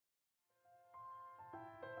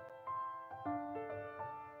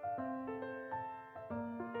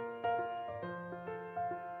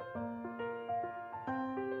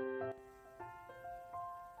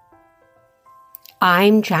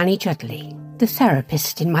I'm Janny Judley, the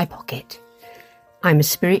therapist in my pocket. I'm a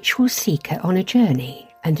spiritual seeker on a journey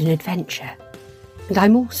and an adventure, and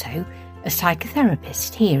I'm also a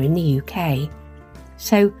psychotherapist here in the UK.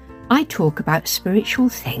 So I talk about spiritual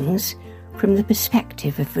things from the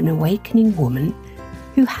perspective of an awakening woman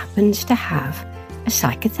who happens to have a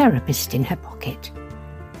psychotherapist in her pocket.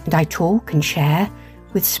 And I talk and share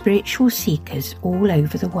with spiritual seekers all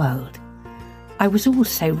over the world. I was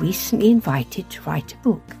also recently invited to write a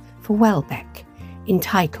book for Welbeck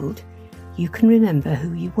entitled You Can Remember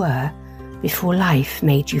Who You Were Before Life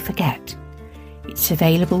Made You Forget. It's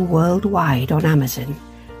available worldwide on Amazon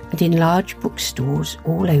and in large bookstores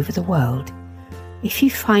all over the world. If you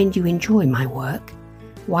find you enjoy my work,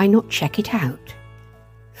 why not check it out?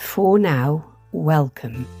 For now,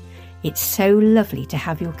 welcome. It's so lovely to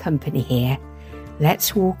have your company here.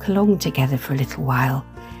 Let's walk along together for a little while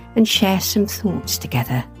and share some thoughts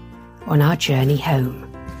together on our journey home.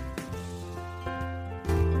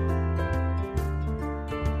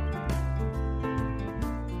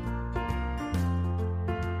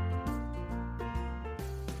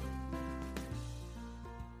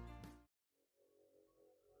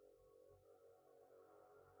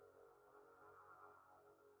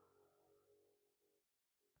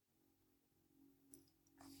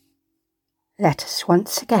 Let us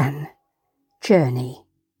once again journey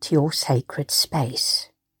to your sacred space.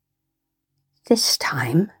 This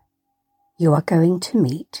time, you are going to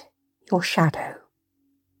meet your shadow.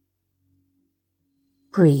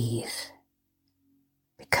 Breathe.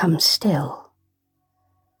 Become still.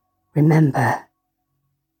 Remember,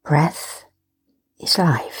 breath is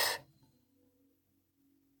life.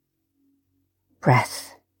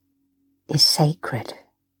 Breath is sacred.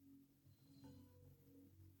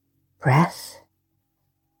 Breath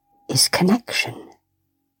is connection.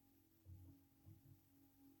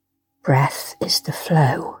 Breath is the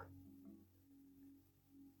flow,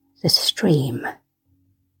 the stream.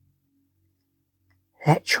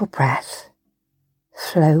 Let your breath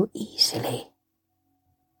flow easily,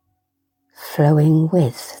 flowing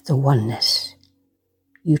with the oneness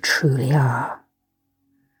you truly are.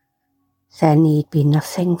 There need be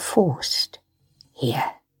nothing forced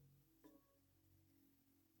here.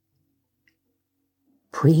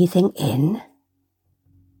 Breathing in,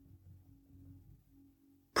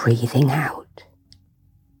 breathing out.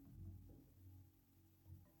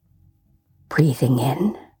 Breathing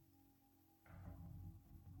in,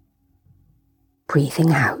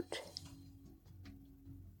 breathing out.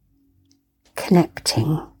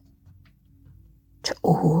 Connecting to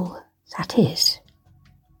all that is.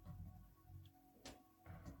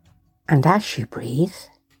 And as you breathe,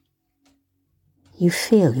 you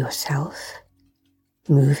feel yourself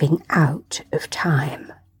moving out of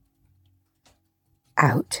time,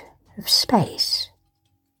 out of space,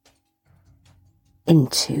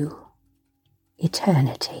 into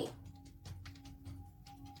eternity.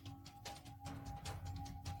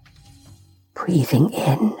 Breathing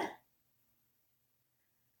in,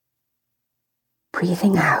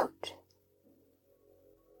 breathing out,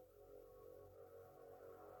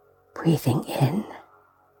 breathing in,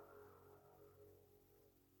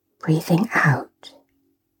 breathing out.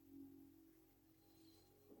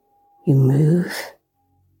 You move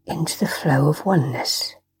into the flow of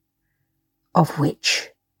oneness, of which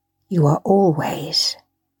you are always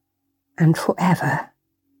and forever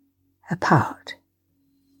a part.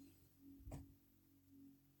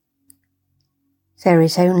 There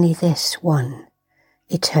is only this one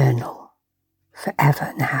eternal,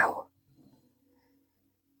 forever now.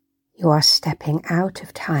 You are stepping out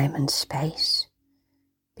of time and space,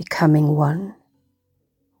 becoming one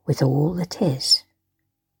with all that is.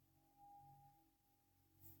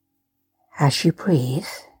 As you breathe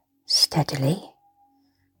steadily,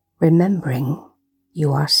 remembering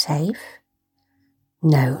you are safe,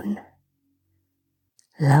 known,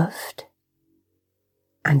 loved,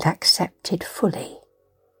 and accepted fully,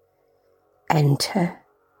 enter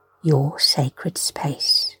your sacred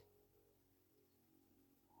space.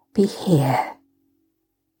 Be here,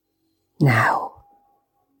 now.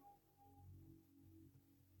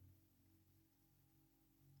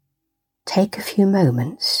 Take a few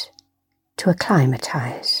moments to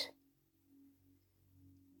acclimatize.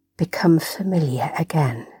 Become familiar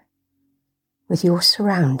again with your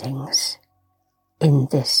surroundings in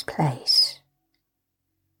this place.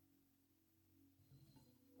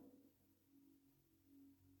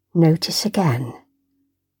 Notice again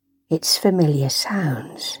its familiar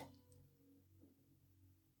sounds,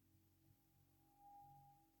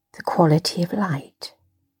 the quality of light,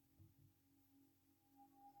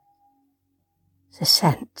 the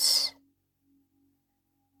scents,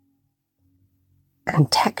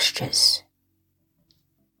 and textures.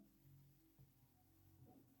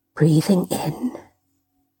 Breathing in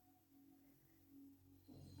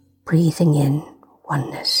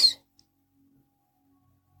oneness.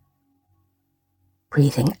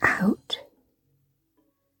 Breathing out,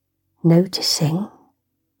 noticing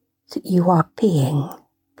that you are being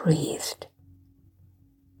breathed.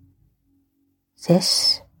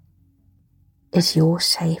 This is your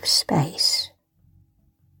safe space.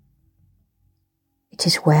 It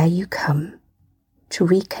is where you come to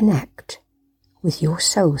reconnect with your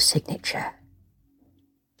soul signature,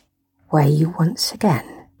 where you once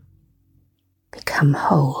again become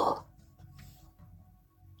whole.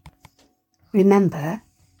 Remember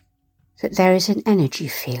that there is an energy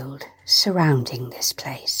field surrounding this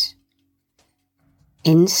place.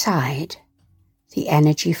 Inside, the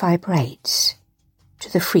energy vibrates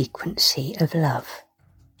to the frequency of love.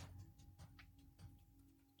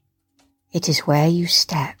 It is where you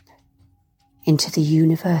step into the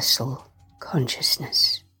universal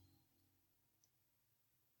consciousness.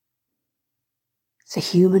 The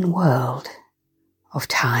human world of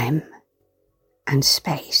time and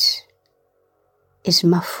space is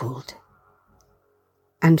muffled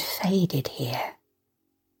and faded here.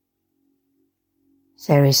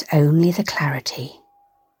 There is only the clarity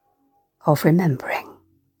of remembering.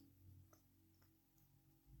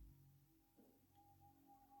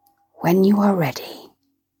 When you are ready,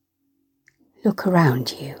 look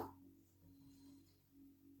around you.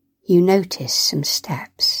 You notice some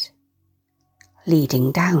steps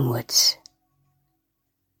leading downwards.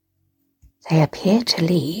 They appear to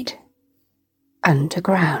lead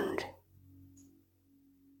underground.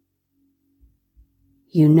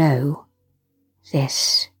 You know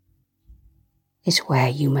this is where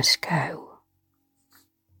you must go.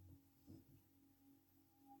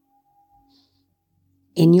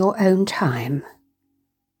 In your own time,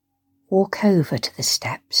 walk over to the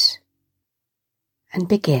steps and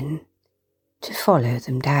begin to follow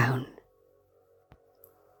them down.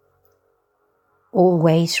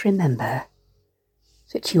 Always remember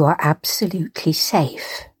that you are absolutely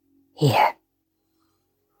safe here.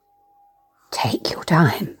 Take your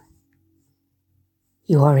time.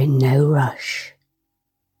 You are in no rush.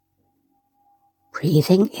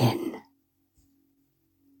 Breathing in,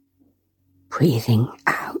 breathing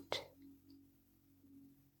out.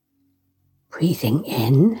 Breathing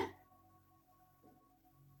in,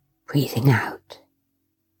 breathing out.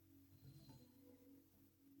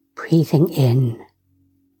 Breathing in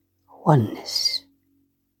oneness.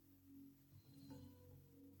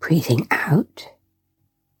 Breathing out,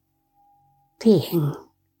 being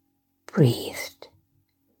breathed.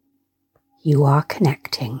 You are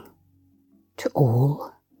connecting to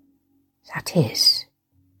all that is.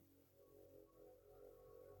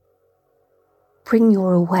 Bring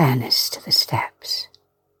your awareness to the steps.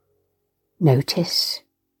 Notice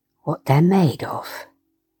what they're made of.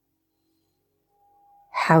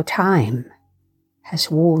 How time has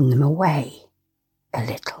worn them away a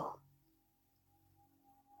little.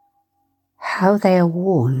 How they are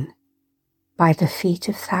worn by the feet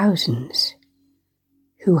of thousands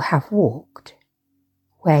who have walked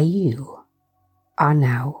where you are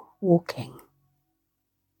now walking.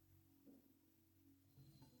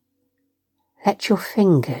 Let your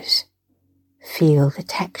fingers feel the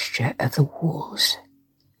texture of the walls.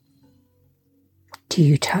 Do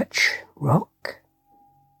you touch rock?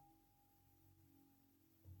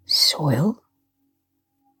 Soil?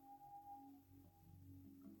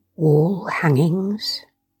 Wall hangings?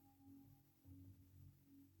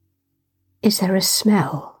 Is there a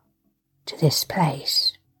smell to this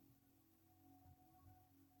place?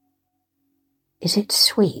 Is it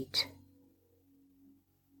sweet?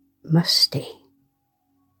 Musty?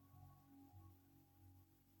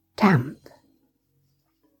 Damp?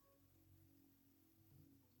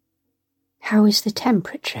 How is the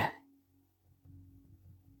temperature?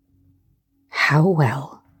 How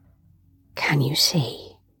well can you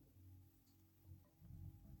see?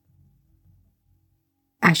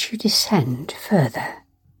 As you descend further,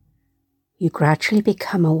 you gradually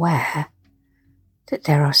become aware that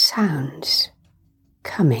there are sounds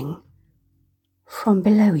coming from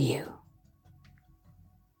below you.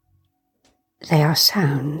 They are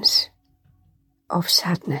sounds of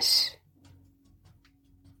sadness.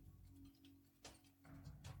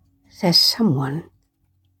 There's someone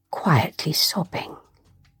quietly sobbing.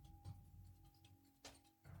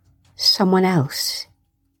 Someone else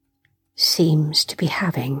seems to be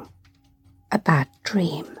having a bad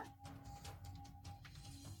dream.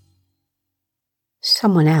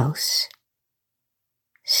 Someone else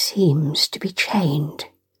seems to be chained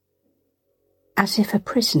as if a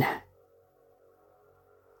prisoner.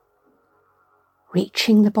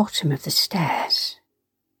 Reaching the bottom of the stairs,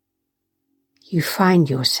 you find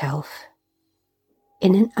yourself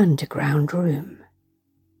in an underground room.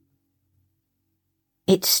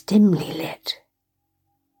 It's dimly lit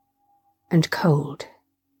and cold,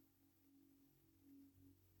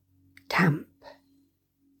 damp.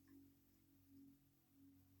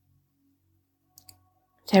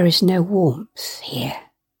 There is no warmth here.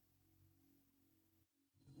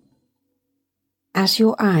 As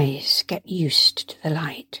your eyes get used to the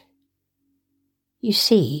light, you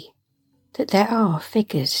see that there are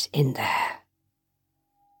figures in there,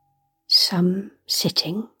 some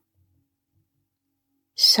sitting,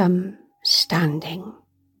 some standing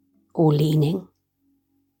or leaning,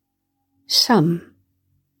 some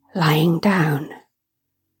lying down,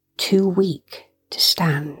 too weak to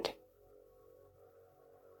stand.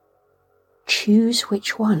 Choose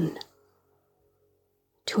which one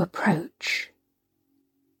to approach.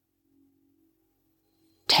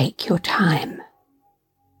 Take your time.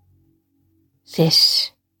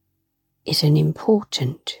 This is an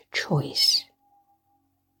important choice.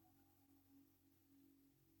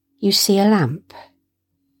 You see a lamp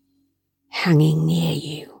hanging near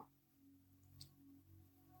you.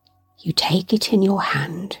 You take it in your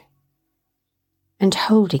hand and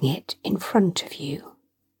holding it in front of you,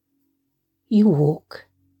 you walk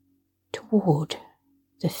toward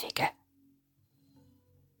the figure.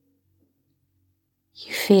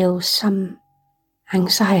 You feel some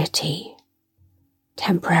anxiety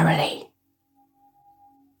temporarily,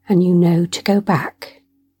 and you know to go back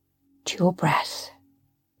to your breath.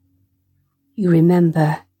 You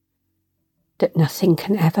remember that nothing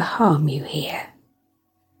can ever harm you here,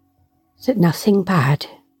 that nothing bad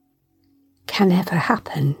can ever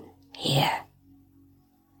happen here.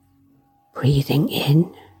 Breathing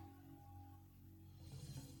in,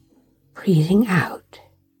 breathing out,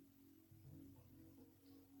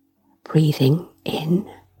 breathing in,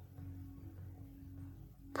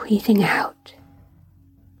 breathing out,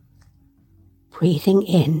 breathing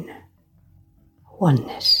in,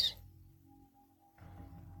 oneness,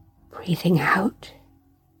 breathing out,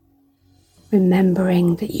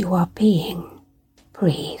 remembering that you are being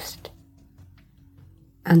breathed,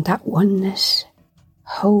 and that oneness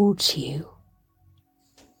holds you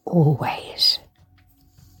always.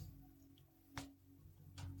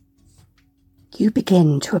 You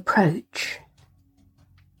begin to approach.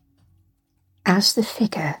 As the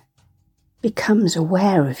figure becomes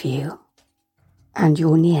aware of you and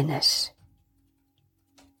your nearness,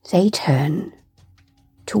 they turn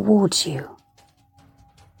towards you.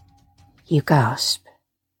 You gasp.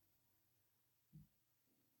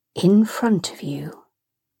 In front of you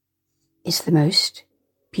is the most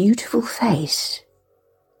beautiful face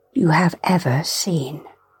you have ever seen,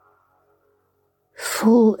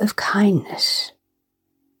 full of kindness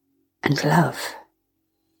and love.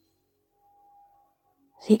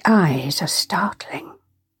 The eyes are startling,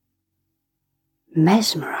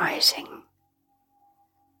 mesmerizing.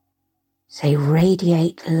 They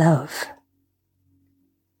radiate love,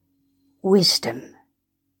 wisdom,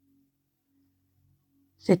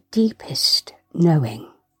 the deepest knowing.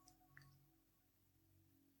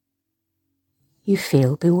 You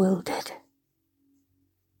feel bewildered.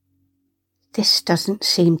 This doesn't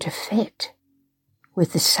seem to fit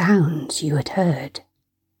with the sounds you had heard.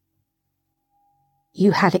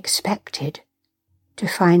 You had expected to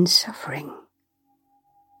find suffering,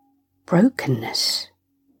 brokenness,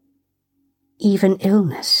 even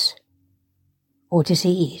illness or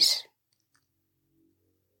disease.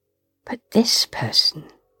 But this person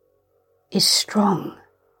is strong,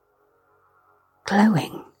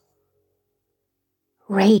 glowing,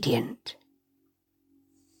 radiant.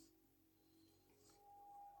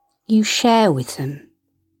 You share with them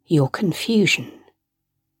your confusion.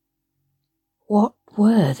 What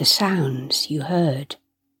were the sounds you heard?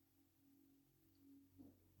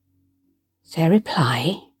 Their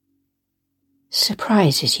reply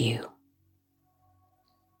surprises you.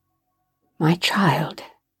 My child,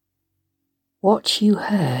 what you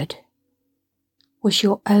heard was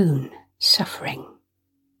your own suffering,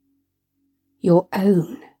 your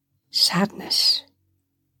own sadness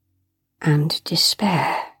and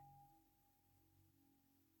despair,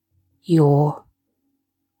 your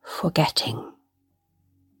forgetting.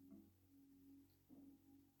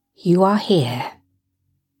 You are here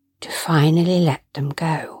to finally let them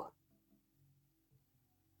go.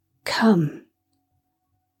 Come,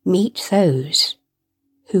 meet those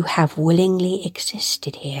who have willingly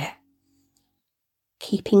existed here,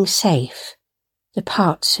 keeping safe the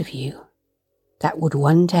parts of you that would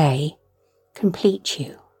one day complete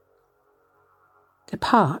you. The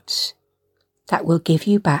parts that will give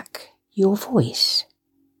you back your voice,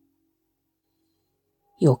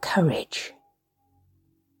 your courage,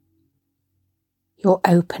 your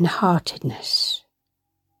open-heartedness,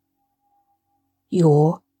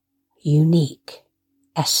 your unique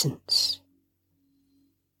essence.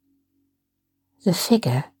 The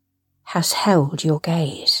figure has held your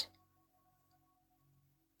gaze,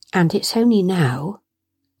 and it's only now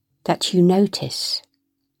that you notice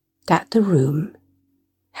that the room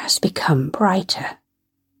has become brighter,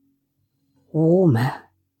 warmer.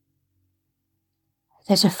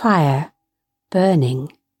 There's a fire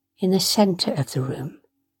burning in the centre of the room,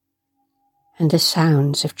 and the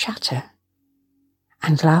sounds of chatter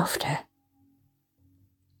and laughter.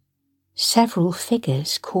 Several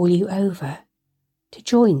figures call you over to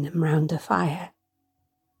join them round the fire,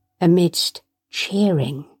 amidst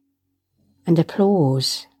cheering and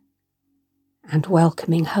applause and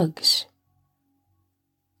welcoming hugs.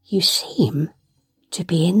 You seem to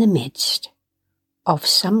be in the midst of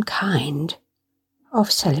some kind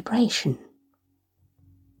of celebration.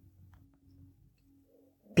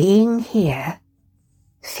 Being here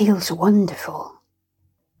feels wonderful,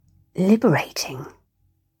 liberating.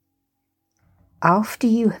 After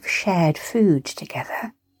you have shared food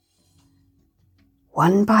together,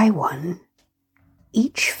 one by one,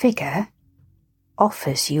 each figure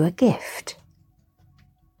offers you a gift,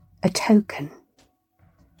 a token.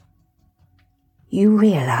 You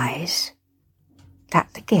realise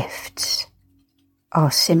that the gifts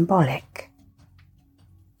are symbolic,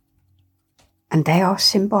 and they are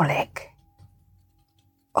symbolic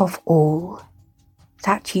of all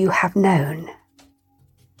that you have known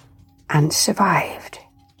and survived.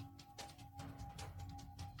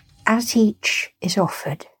 As each is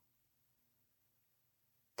offered,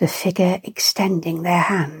 the figure extending their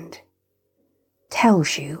hand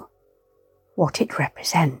tells you what it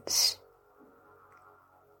represents.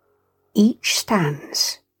 Each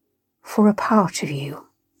stands for a part of you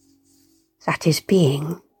that is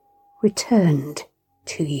being returned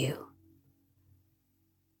to you,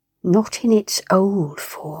 not in its old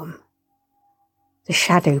form, the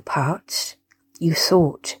shadow parts you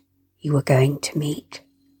thought you were going to meet,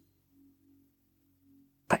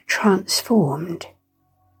 but transformed.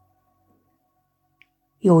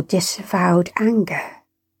 Your disavowed anger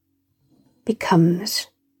becomes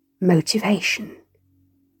motivation,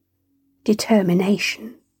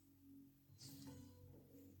 determination.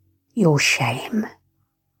 Your shame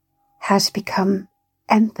has become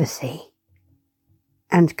empathy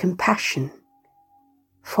and compassion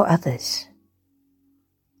for others.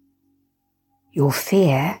 Your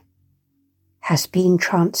fear has been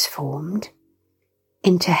transformed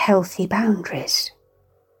into healthy boundaries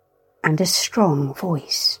and a strong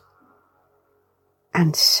voice,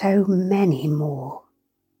 and so many more.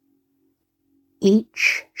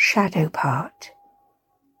 Each shadow part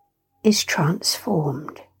is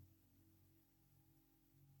transformed.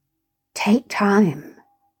 Take time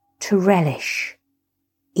to relish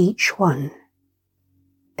each one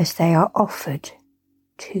as they are offered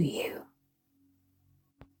to you.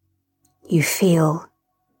 You feel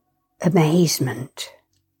amazement,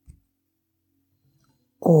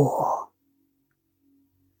 awe,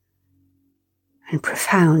 and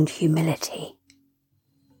profound humility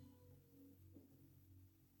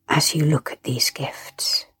as you look at these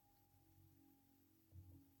gifts.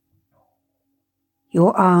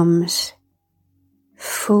 Your arms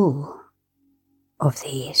full of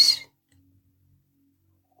these,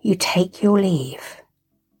 you take your leave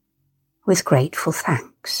with grateful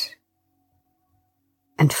thanks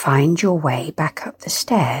and find your way back up the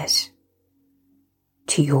stairs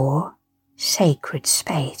to your sacred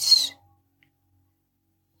space.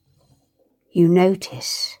 You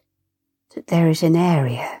notice that there is an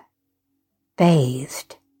area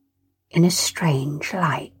bathed in a strange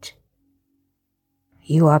light.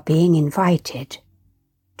 You are being invited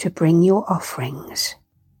to bring your offerings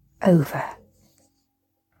over.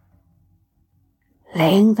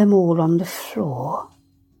 Laying them all on the floor,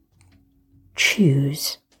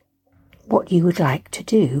 choose what you would like to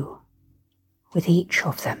do with each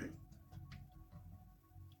of them.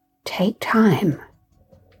 Take time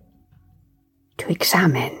to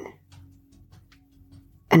examine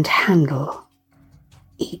and handle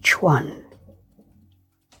each one.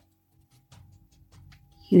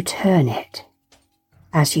 You turn it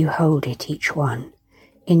as you hold it, each one,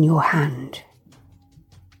 in your hand,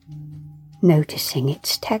 noticing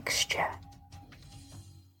its texture,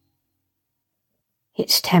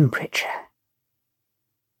 its temperature,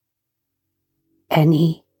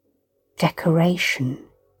 any decoration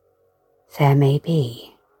there may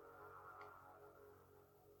be,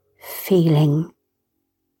 feeling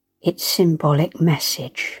its symbolic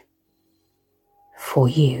message for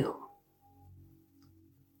you.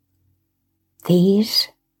 These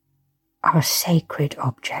are sacred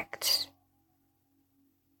objects,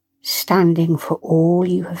 standing for all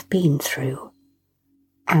you have been through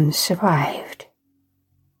and survived.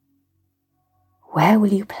 Where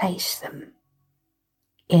will you place them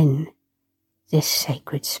in this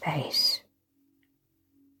sacred space?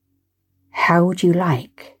 How would you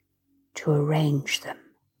like to arrange them?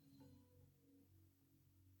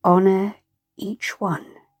 Honour each one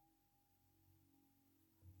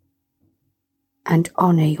and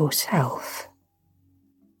honour yourself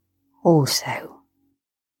also.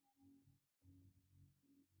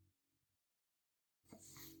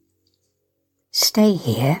 Stay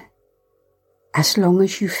here as long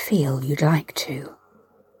as you feel you'd like to.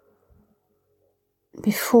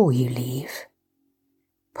 Before you leave,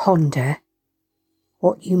 ponder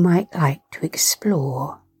what you might like to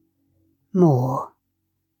explore more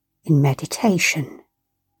in meditation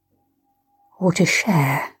or to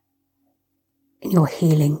share in your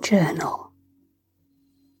healing journal.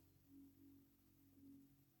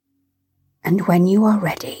 And when you are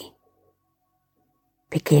ready,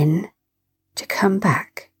 begin to come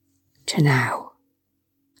back to now.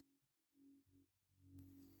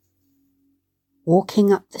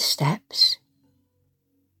 Walking up the steps,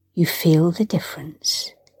 you feel the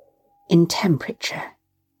difference in temperature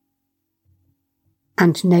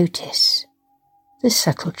and notice the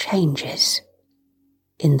subtle changes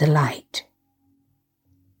in the light.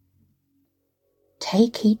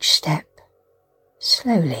 Take each step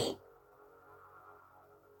slowly,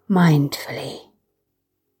 mindfully.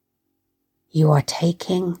 You are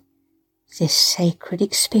taking this sacred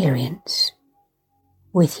experience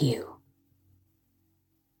with you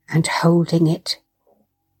and holding it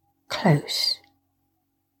close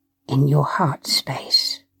in your heart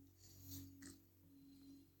space.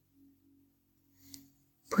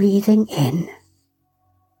 Breathing in,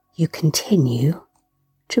 you continue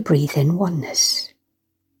to breathe in oneness.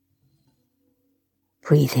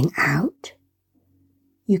 Breathing out,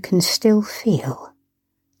 you can still feel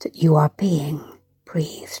that you are being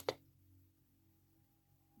breathed.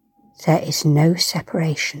 There is no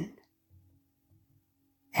separation.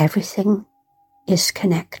 Everything is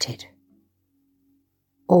connected.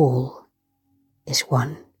 All is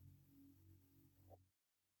one.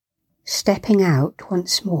 Stepping out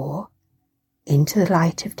once more into the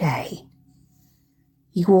light of day,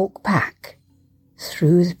 you walk back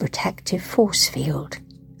through the protective force field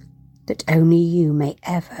that only you may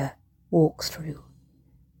ever walk through.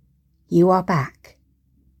 You are back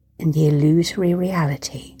in the illusory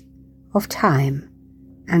reality of time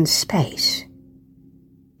and space,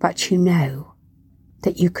 but you know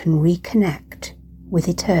that you can reconnect with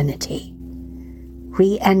eternity,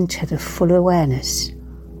 re-enter the full awareness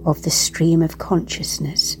of the stream of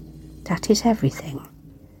consciousness that is everything,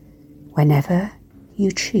 whenever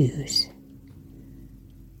you choose.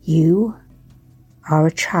 You are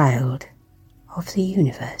a child of the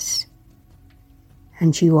universe,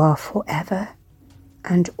 and you are forever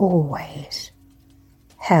and always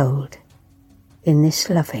held in this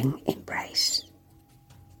loving embrace.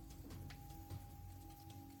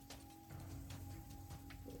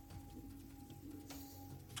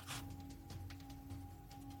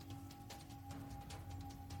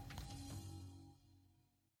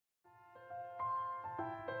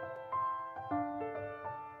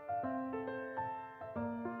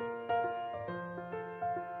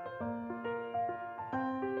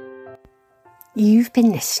 You've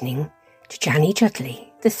been listening to Janny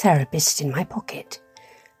Judley, the therapist in my pocket.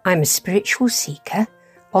 I'm a spiritual seeker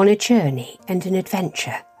on a journey and an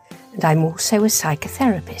adventure, and I'm also a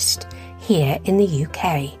psychotherapist here in the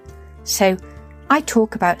UK. So I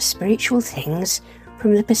talk about spiritual things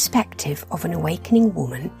from the perspective of an awakening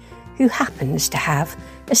woman who happens to have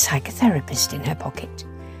a psychotherapist in her pocket.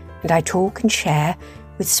 And I talk and share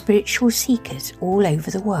with spiritual seekers all over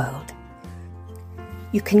the world.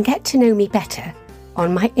 You can get to know me better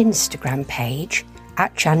on my Instagram page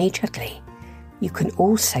at Janny Judley. You can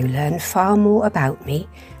also learn far more about me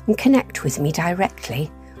and connect with me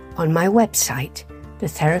directly on my website,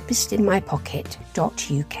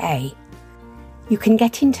 theterapistinmypocket.uk. You can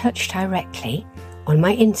get in touch directly on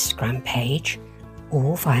my Instagram page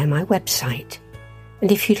or via my website.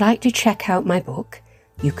 And if you'd like to check out my book,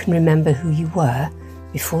 You Can Remember Who You Were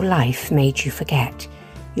Before Life Made You Forget,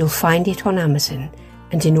 you'll find it on Amazon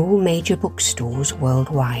and in all major bookstores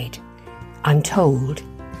worldwide. I'm told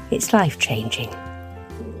it's life-changing.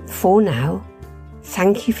 For now,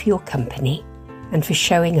 Thank you for your company and for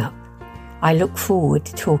showing up. I look forward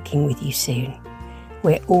to talking with you soon.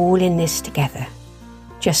 We're all in this together,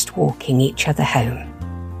 just walking each other home.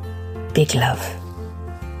 Big love.